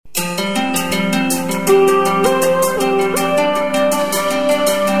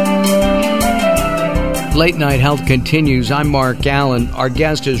Late Night Health continues. I'm Mark Alyn. Our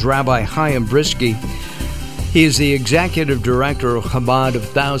guest is Rabbi Chaim Bryski. He is the executive director of Chabad of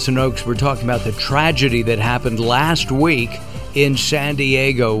Thousand Oaks. We're talking about the tragedy that happened last week in San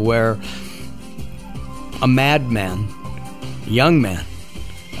Diego, where a madman, young man,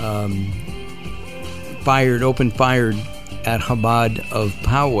 opened fire at Chabad of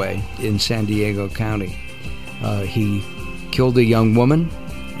Poway in San Diego County. He killed a young woman.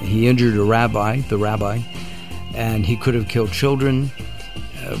 He injured the rabbi, and he could have killed children.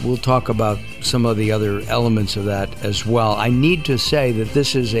 We'll talk about some of the other elements of that as well. I need to say that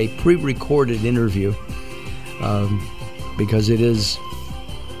this is a pre-recorded interview because it is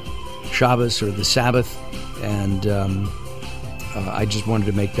Shabbos, or the Sabbath, and I just wanted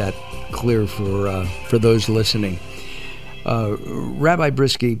to make that clear for those listening. Rabbi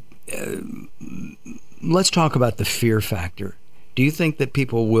Bryski, let's talk about the fear factor. Do you think that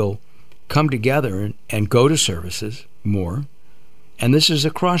people will come together and go to services more? And this is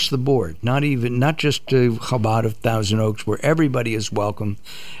across the board, not just to Chabad of Thousand Oaks, where everybody is welcome.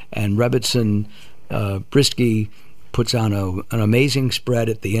 And Rebbitzin Bryski puts on an amazing spread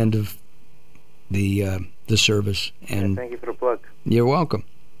at the end of the service. And thank you for the plug. You're welcome.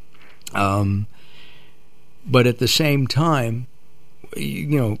 But at the same time,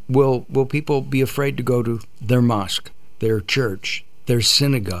 will people be afraid to go to their mosque, their church, their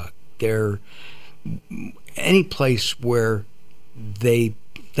synagogue, their any place where they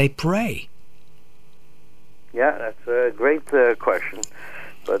pray? Yeah, that's a great question.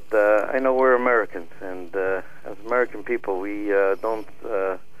 But I know we're Americans, and as American people, we don't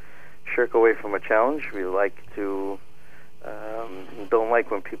shirk away from a challenge. We don't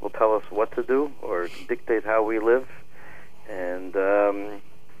like when people tell us what to do or dictate how we live, and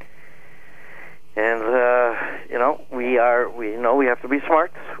we have to be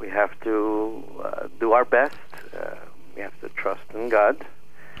smart. We have to do our best. We have to trust in God.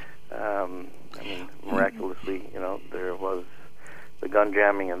 Miraculously, there was the gun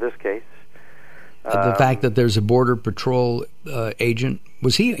jamming in this case. The fact that there's a border patrol agent,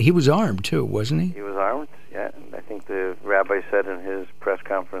 he was armed too, wasn't he? He was armed, yeah. And I think the rabbi said in his press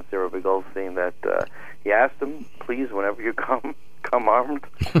conference, Rabbi Goldstein, that he asked him, please, whenever you come armed.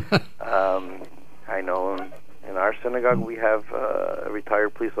 I know in our synagogue we have a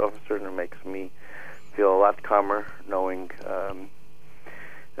retired police officer, and it makes me feel a lot calmer knowing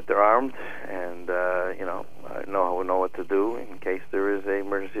that they're armed, and I know what to do in case there is an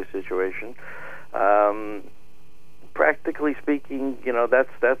emergency situation. Practically speaking,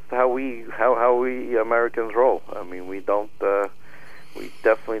 that's how we Americans roll. I mean, we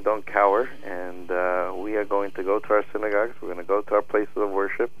definitely don't cower, and we are going to go to our synagogues. We're going to go to our places of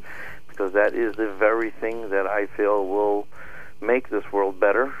worship, because that is the very thing that I feel will make this world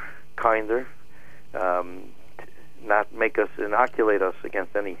better, kinder, not inoculate us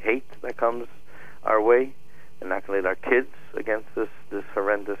against any hate that comes our way, inoculate our kids against this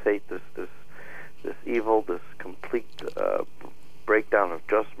horrendous hate, this evil, this complete breakdown of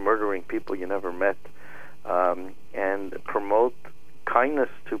just murdering people you never met, and promote kindness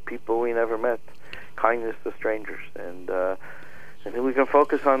to people we never met, kindness to strangers, and then we can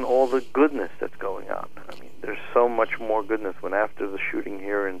focus on all the goodness that's going on. I mean, there's so much more goodness. When after the shooting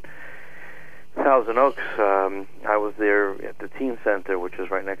here in Thousand Oaks, I was there at the teen center, which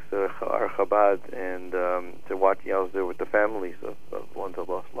is right next to our Chabad, and to watch. I was there with the families of ones that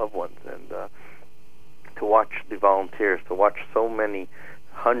lost loved ones, and to watch the volunteers, to watch so many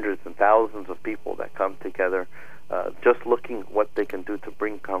hundreds and thousands of people that come together, just looking what they can do to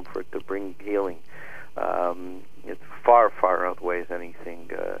bring comfort, to bring healing. It far outweighs anything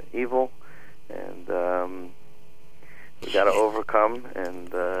evil, and we got to overcome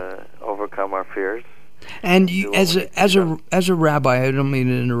our fears. And you, as a rabbi, I don't mean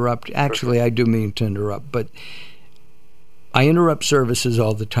to interrupt. Actually, I do mean to interrupt, but I interrupt services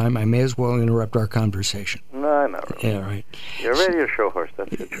all the time. I may as well interrupt our conversation. No, not really. Yeah, right. You're a radio show host.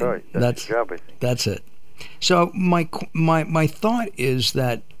 That's your choice. That's your job, I think. That's it. So my thought is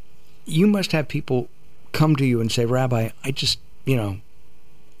that you must have people come to you and say, Rabbi, I just, I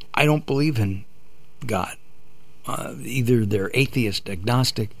don't believe in God. Either they're atheist,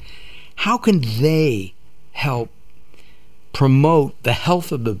 agnostic. How can they help promote the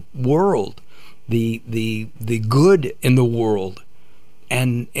health of the world, the good in the world,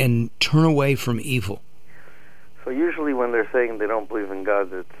 and turn away from evil? So usually when they're saying they don't believe in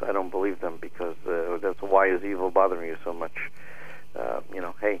God, I don't believe them, because that's why is evil bothering you so much?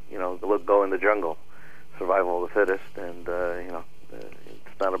 Go in the jungle, survival of the fittest, and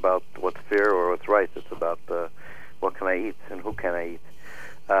it's not about what's fair or what's right. It's about what can I eat and who can I eat.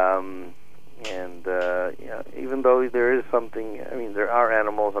 And even though there is something, I mean, there are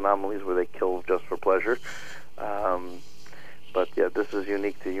anomalies where they kill just for pleasure. But yeah, this is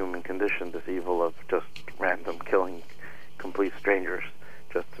unique to human condition, this evil of just random killing complete strangers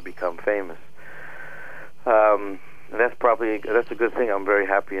just to become famous. That's a good thing. I'm very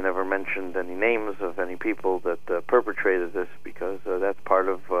happy you never mentioned any names of any people that perpetrated this, because that's part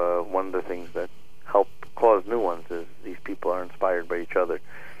of one of the things that help cause new ones, is these people are inspired by each other.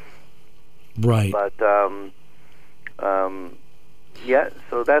 Right. But yeah,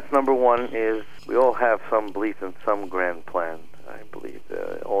 so that's number one, is we all have some belief in some grand plan. I believe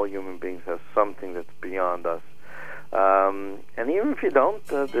all human beings have something that's beyond us. And even if you don't,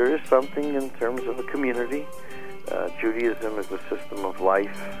 there is something in terms of a community. Judaism is a system of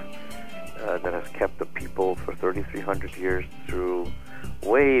life that has kept the people for 3,300 years through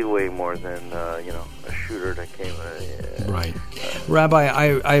way more than a shooter that came. Right, Rabbi.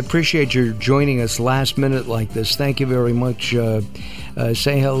 I appreciate your joining us last minute like this. Thank you very much.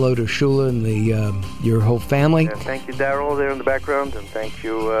 Say hello to Shula and your whole family. And thank you, Daryl, there in the background, and thank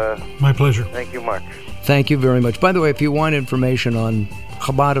you. My pleasure. Thank you, Mark. Thank you very much. By the way, if you want information on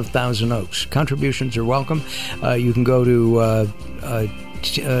Chabad of Thousand Oaks, contributions are welcome. You can go to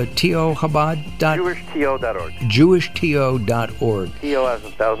TOChabad. JewishTO.org. JewishTO.org. TO as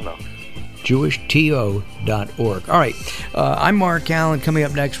in Thousand Oaks. JewishTO.org. All right. I'm Mark Alyn. Coming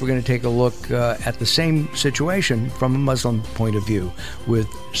up next, we're going to take a look at the same situation from a Muslim point of view with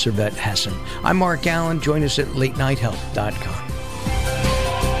Servet Hassan. I'm Mark Alyn. Join us at LateNightHealth.com.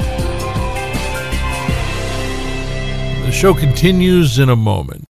 The show continues in a moment.